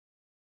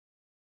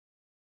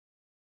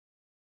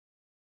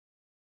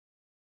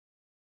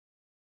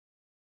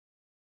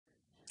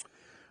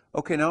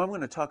Okay, now I'm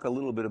going to talk a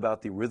little bit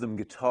about the rhythm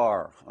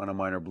guitar on a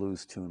minor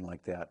blues tune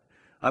like that.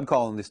 I'm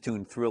calling this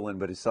tune Thrillin',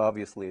 but it's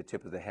obviously a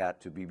tip of the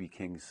hat to B.B.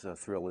 King's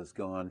Thrill Is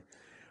Gone.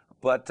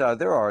 But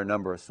there are a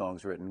number of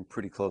songs written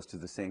pretty close to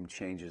the same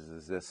changes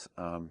as this.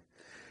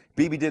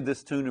 B.B. did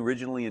this tune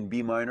originally in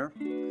B minor,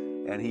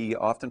 and he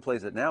often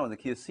plays it now in the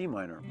key of C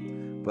minor.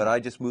 But I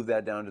just moved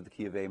that down to the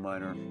key of A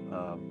minor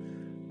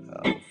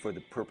for the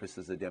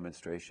purposes of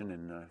demonstration,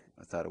 and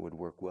I thought it would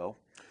work well.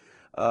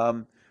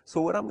 So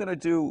what I'm going to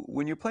do,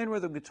 when you're playing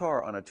rhythm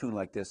guitar on a tune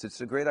like this,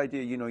 it's a great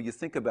idea, you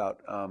think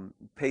about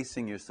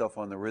pacing yourself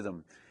on the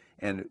rhythm.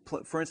 And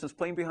for instance,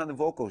 playing behind the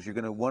vocals, you're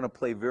going to want to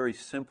play very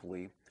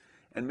simply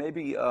and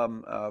maybe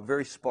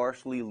very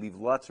sparsely, leave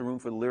lots of room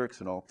for the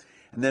lyrics and all.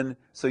 And then,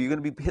 so you're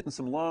going to be hitting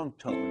some long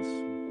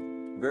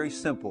tones, very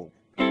simple.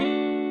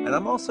 And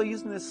I'm also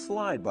using this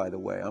slide, by the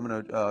way. I'm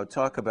going to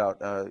talk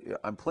about,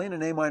 I'm playing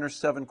an A minor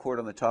 7 chord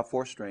on the top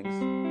 4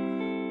 strings,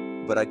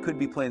 but I could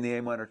be playing the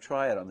A minor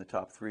triad on the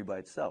top 3 by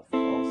itself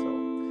also.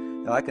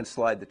 Now I can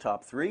slide the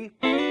top 3 up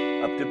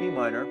to B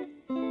minor,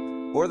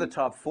 or the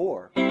top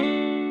 4.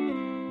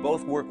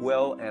 Both work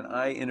well, and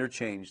I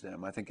interchange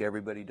them. I think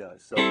everybody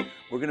does. So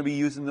we're going to be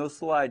using those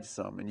slides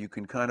some, and you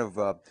can kind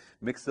of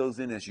mix those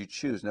in as you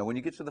choose. Now when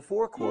you get to the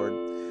 4 chord,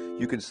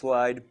 you can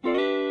slide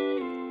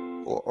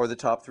or the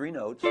top 3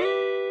 notes.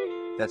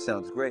 That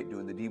sounds great,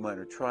 doing the D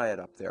minor triad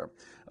up there.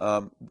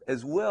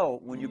 As well,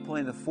 when you're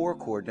playing the 4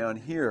 chord down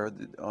here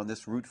on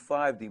this root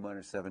 5 D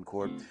minor 7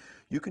 chord,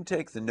 you can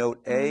take the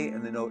note A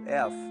and the note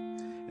F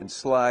and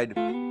slide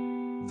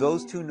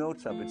those 2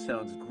 notes up. It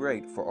sounds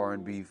great for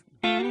R&B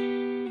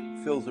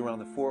fills around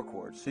the 4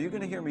 chords. So you're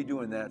going to hear me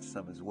doing that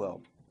some as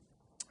well.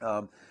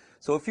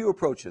 So a few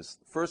approaches.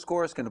 First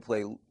chorus, going to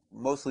play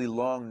mostly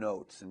long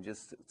notes and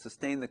just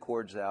sustain the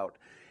chords out.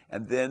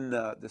 And then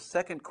the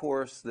second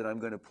chorus that I'm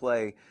going to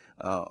play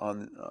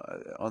on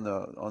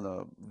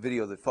the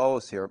video that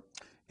follows here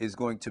is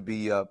going to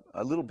be a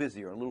little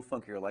busier, a little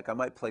funkier, like I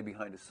might play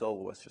behind a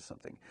soloist or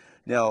something.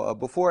 Now,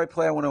 before I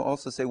play, I want to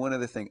also say one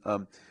other thing.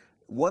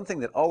 One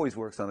thing that always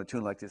works on a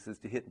tune like this is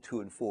to hit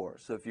 2 and 4.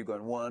 So if you're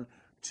going 1,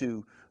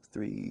 2,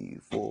 3,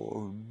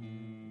 4,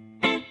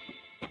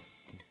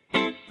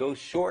 those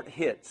short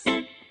hits,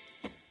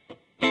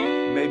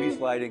 maybe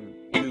sliding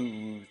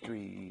 2,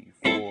 3,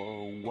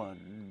 4,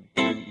 1,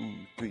 2,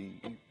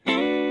 3.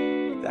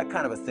 That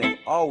kind of a thing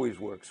always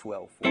works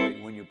well for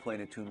you when you're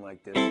playing a tune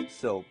like this.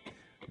 So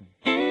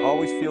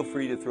always feel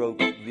free to throw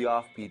the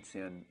offbeats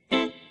in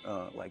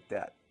like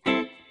that.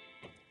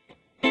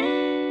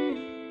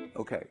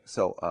 Okay,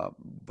 so,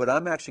 but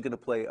I'm actually going to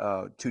play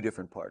 2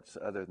 different parts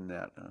other than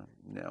that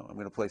now. I'm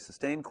going to play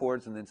sustained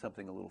chords and then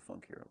something a little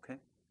funkier, okay?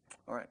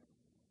 All right.